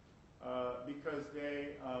 because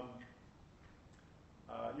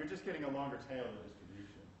you're just getting a longer tail of the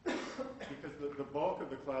distribution, because the bulk of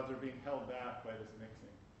the clouds are being held back by this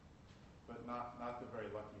mixing. but not the very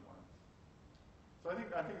lucky ones. So I think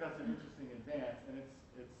that's an interesting advance, and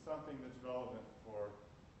it's something that's relevant for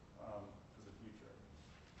the future.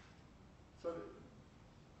 So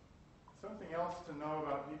something else to know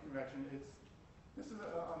about deep convection, this is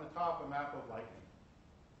on the top a map of lightning.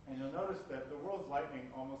 And you'll notice that the world's lightning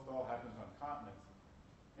almost all happens on continents.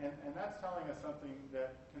 And that's telling us something,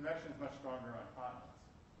 that convection is much stronger on continents.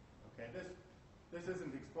 Okay, this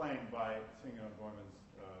isn't explained by Singer and Borman's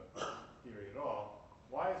theory at all.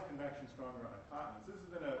 Why is convection stronger on continents? This has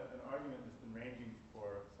been an argument that's been ranging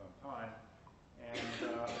for some time. And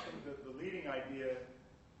I think that the leading idea,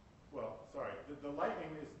 the lightning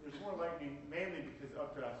there's more lightning mainly because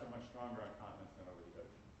updrafts are much stronger on continents than over the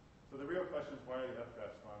ocean. So the real question is, why are the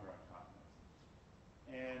updrafts stronger on continents?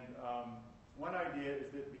 And one idea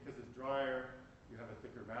is that because it's drier, you have a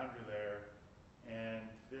thicker boundary layer, and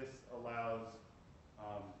this allows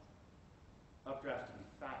updrafts to be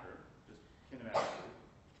fatter, just kinematically,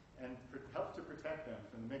 and helps to protect them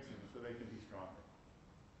from the mixing so they can be stronger.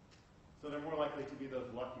 So they're more likely to be those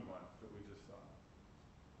lucky ones that we just saw.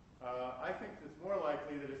 I think it's more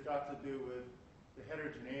likely that it's got to do with the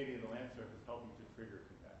heterogeneity of the land surface helping to trigger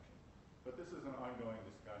convection. But this is an ongoing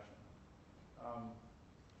discussion.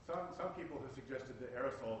 Some people have suggested that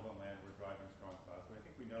aerosols on land were driving strong clouds, but I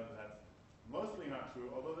think we know that that's mostly not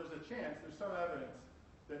true, although there's some evidence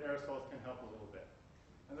that aerosols can help a little bit.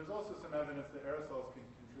 And there's also some evidence that aerosols can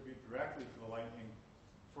contribute directly to the lightning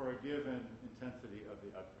for a given intensity of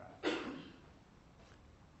the updraft.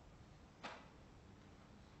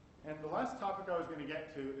 And the last topic I was going to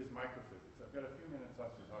get to is microphysics. I've got a few minutes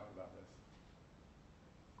left to talk about this.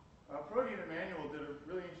 Prodi and Emanuel did a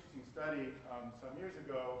really interesting study some years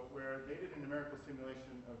ago where they did a numerical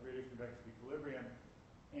simulation of radioconvective equilibrium,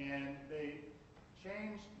 and they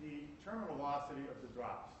changed the terminal velocity of the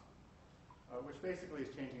drops, which basically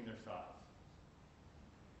is changing their size.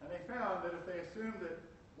 And they found that if they assume that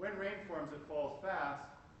when rain forms it falls fast,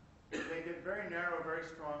 they get very narrow, very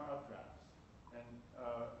strong updrafts, and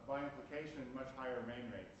by implication, much higher rain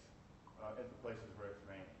rates at the places where it's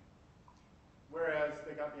raining. Whereas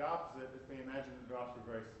they got the opposite if they imagined the drops were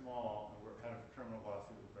very small and had a terminal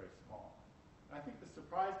velocity that was very small. And I think this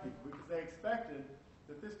surprised people because they expected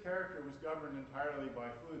that this character was governed entirely by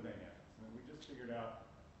fluid dynamics. And if we just figured out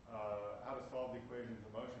how to solve the equations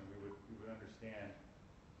of motion, we would understand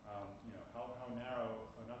how narrow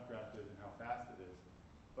an updraft is and how fast it is.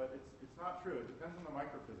 But it's not true. It depends on the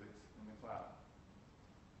microphysics in the cloud.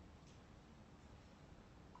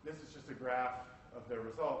 This is just a graph of their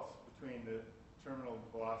results between the terminal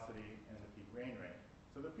velocity and the peak rain rate.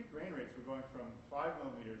 So the peak rain rates were going from 5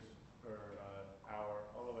 millimeters per hour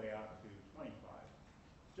all the way out to 25,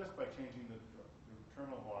 just by changing the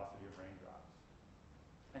terminal velocity of raindrops.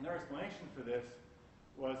 And their explanation for this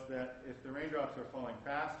was that if the raindrops are falling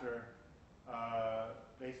faster,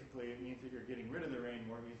 basically it means that you're getting rid of the rain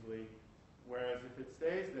more easily, whereas if it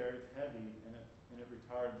stays there, it's heavy and it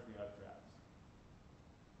retards the updrafts.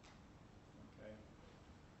 Okay.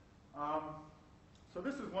 So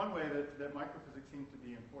this is one way that microphysics seems to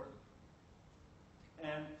be important.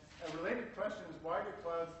 And a related question is, why do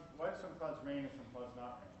some clouds rain and some clouds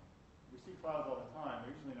not rain? We see clouds all the time,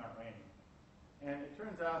 they're usually not raining. And it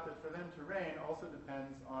turns out that for them to rain also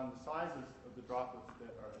depends on the sizes of the droplets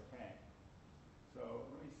that are decaying. So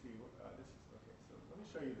let me see, so let me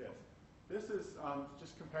show you this. This is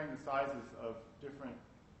just comparing the sizes of different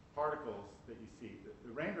particles that you see.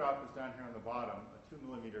 The raindrop is down here on the bottom, a 2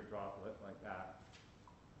 millimeter droplet like that.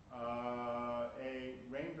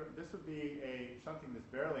 This would be something that's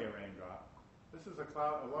barely a raindrop. This is a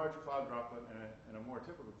large cloud droplet and a more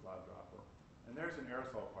typical cloud droplet. And there's an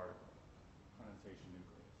aerosol particle, condensation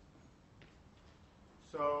nucleus.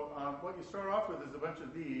 So what you start off with is a bunch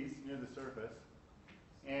of these near the surface,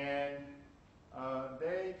 and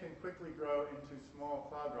they can quickly grow into small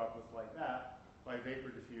cloud droplets like that by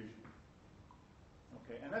vapor diffusion.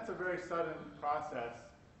 Okay, and that's a very sudden process.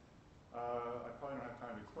 I probably don't have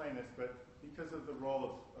time to explain this, but because of the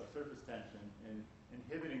role of surface tension in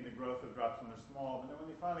inhibiting the growth of drops when they're small, but then when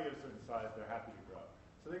they finally get a certain size, they're happy to grow.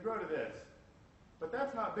 So they grow to this. But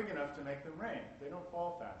that's not big enough to make them rain. They don't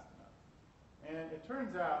fall fast enough. And it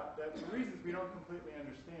turns out that for reasons we don't completely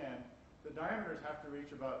understand, the diameters have to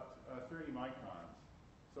reach about 30 microns,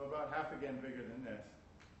 so about half again bigger than this,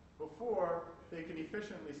 before they can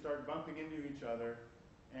efficiently start bumping into each other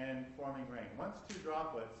and forming rain. Once two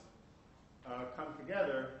droplets come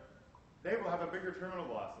together, they will have a bigger terminal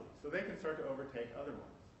velocity, so they can start to overtake other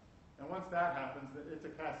ones. And once that happens, it's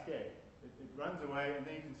a cascade. It runs away, and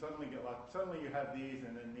then you can suddenly you have these,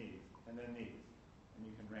 and then these, and then these, and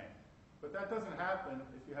you can rain. But that doesn't happen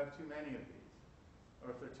if you have too many of these,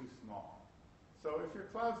 or if they're too small. So if your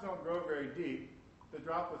clouds don't grow very deep, the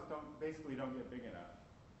droplets basically don't get big enough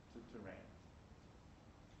to rain.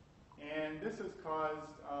 And this has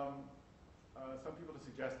caused some people to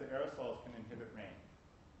suggest that aerosols can inhibit rain.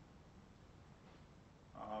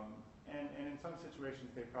 And in some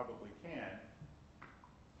situations they probably can.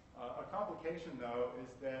 A complication, though, is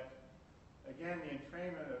that, again, the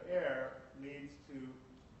entrainment of air leads to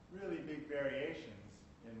really big variations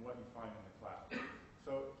in what you find in the cloud.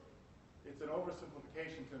 So it's an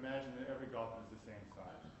oversimplification to imagine that every droplet is the same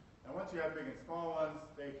size. And once you have big and small ones,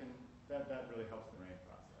 that really helps the rain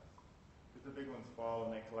process. Because the big ones fall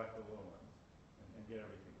and they collect the little ones and get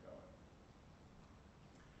everything going.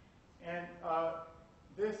 And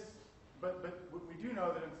but we do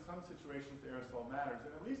know that in some situations the aerosol matters,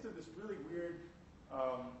 and at least in this really weird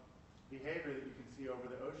behavior that you can see over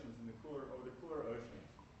the oceans, over the cooler oceans,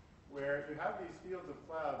 where you have these fields of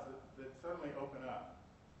clouds that suddenly open up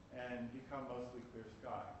and become mostly clear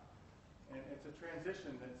sky. And it's a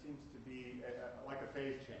transition that seems to be like a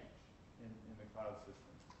phase change in the cloud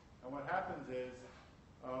system. And what happens is,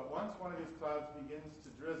 once one of these clouds begins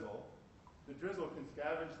to drizzle, the drizzle can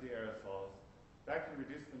scavenge the aerosols. That can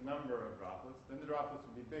reduce the number of droplets. Then the droplets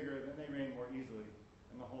will be bigger, then they rain more easily,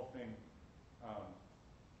 and the whole thing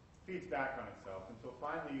feeds back on itself until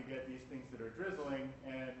finally you get these things that are drizzling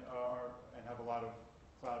and have a lot of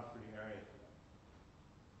cloud-free area to them.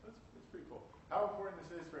 That's pretty cool. How important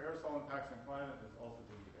this is for aerosol impacts on climate is also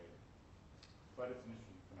being debated, but it's an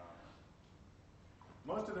interesting phenomenon.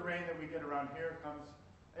 Most of the rain that we get around here comes,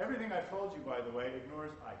 everything I've told you, by the way,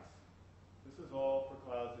 ignores ice. This is all for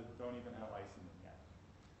clouds that don't even have ice in them yet.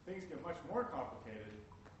 Things get much more complicated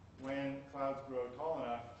when clouds grow tall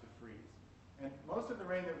enough to freeze. And most of the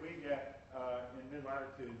rain that we get in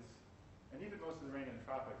mid-latitudes, and even most of the rain in the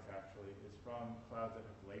tropics actually, is from clouds that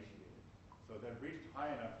have glaciated. So they've reached high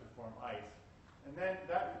enough to form ice. And then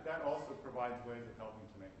that also provides ways of helping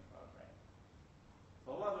to make the cloud rain.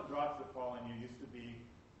 So a lot of the drops that fall on you used to be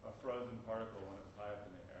a frozen particle when it was high up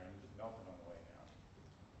in the air, and it just melted on the way down.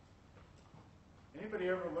 Anybody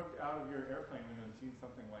ever looked out of your airplane window and seen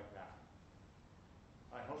something like that?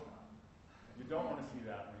 I hope not. You don't want to see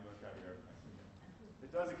that when you look out your airplane window. It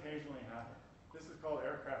does occasionally happen. This is called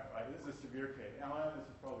aircraft ice. This is a severe case. This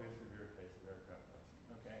is probably a severe case of aircraft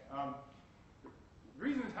icing. Okay. The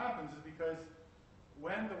reason this happens is because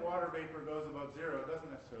when the water vapor goes above zero, it doesn't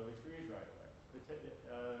necessarily freeze right away.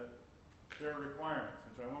 There are requirements,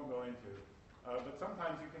 which I won't go into. But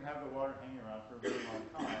sometimes you can have the water hanging around for a very long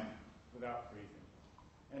time without freezing.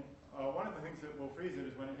 And one of the things that will freeze it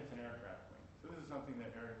is when it hits an aircraft wing. So this is something that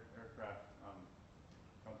aircraft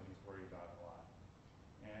companies worry about a lot.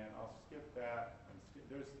 And I'll skip that.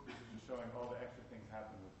 This is just showing all the extra things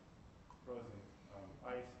happen with frozen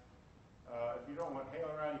ice. If you don't want hail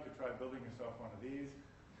around, you could try building yourself one of these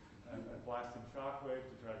and blasting shockwave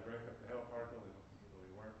to try to break up the hail particle. It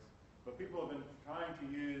really works. But people have been trying to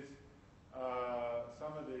use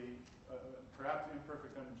some of the perhaps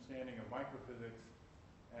imperfect understanding of microphysics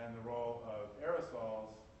and the role of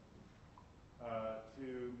aerosols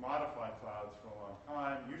to modify clouds for a long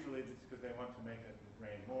time. Usually it's because they want to make it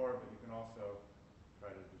rain more, but you can also try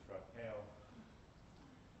to disrupt hail.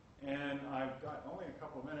 And I've got only a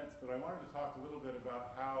couple minutes, but I wanted to talk a little bit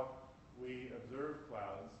about how we observe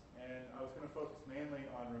clouds. And I was going to focus mainly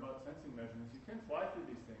on remote sensing measurements. You can fly through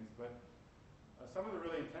these things, but some of the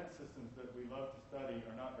really intense systems that we love to study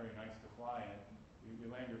are not very nice to fly in. You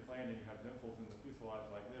land your plane and you have dimples in the fuselage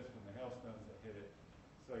like this from the hailstones that hit it.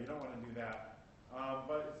 So you don't want to do that.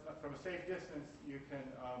 But it's not, from a safe distance, you can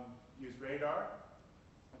use radar.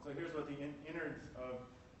 And so here's what the innards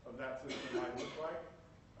of that system might look like,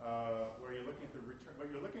 where you're looking at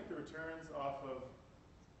the returns off of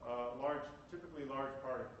typically large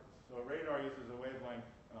particles. So radar uses a wavelength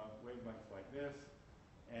like this,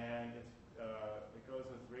 and it goes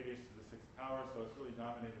with radius to the 6th power, so it's really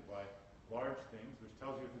dominated by large things, which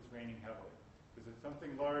tells you if it's raining heavily. Because if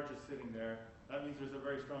something large is sitting there, that means there's a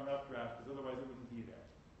very strong updraft, because otherwise it wouldn't be there.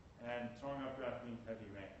 And strong updraft means heavy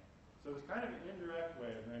rain. So it's kind of an indirect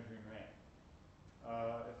way of measuring rain.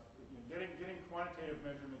 Getting quantitative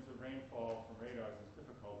measurements of rainfall from radars is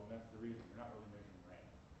difficult, and that's the reason. You're not really measuring rain.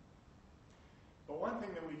 But one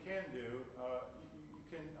thing that we can do, you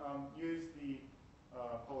can use the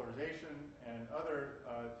polarization and other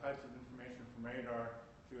types of information from radar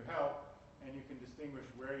to help, and you can distinguish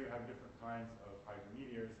where you have different kinds of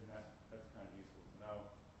hydrometeors, and that's kind of useful to know.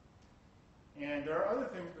 And there are other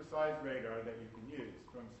things besides radar that you can use.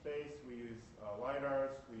 From space, we use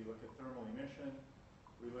LIDARs, we look at thermal emission,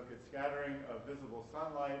 we look at scattering of visible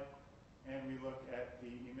sunlight, and we look at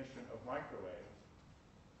the emission of microwaves.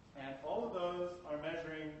 And all of those are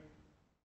measuring